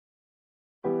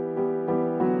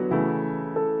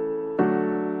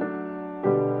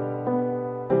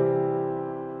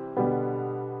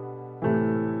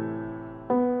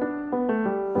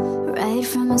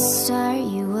the start,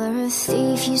 you were a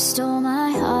thief, you stole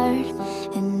my heart,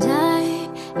 and I,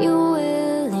 your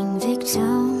willing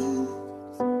victim.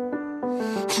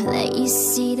 I let you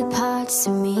see the parts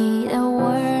of me that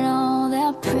weren't all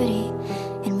that pretty,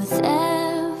 and with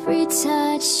every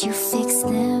touch you fixed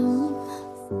them.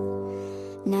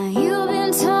 Now you've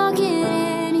been talking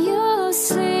in your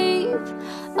sleep,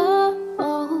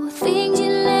 oh, things you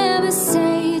never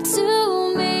say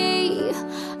to me.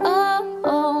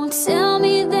 Oh, tell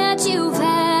me that you've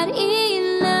had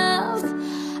enough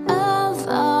of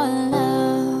our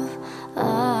love,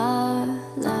 our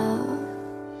love.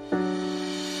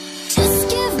 Just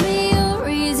give me a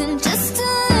reason, just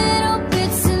a little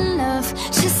bit's enough.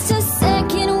 Just a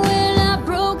second, we're not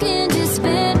broken, just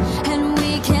bent, and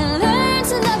we can learn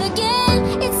to love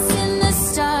again. It's in the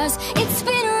stars, it's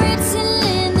been written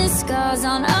in the scars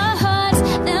on our hearts,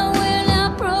 that we're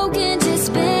not broken,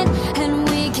 just bent, and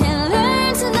we can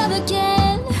learn to love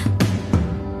again.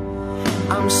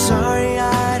 I'm sorry,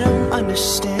 I don't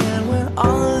understand where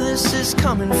all of this is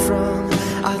coming from.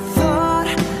 I thought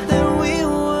that we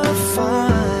were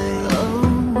fine.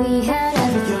 Oh, we had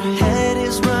everything. Your head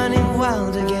is running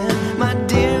wild again, my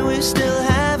dear, we still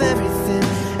have everything,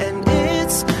 and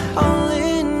it's all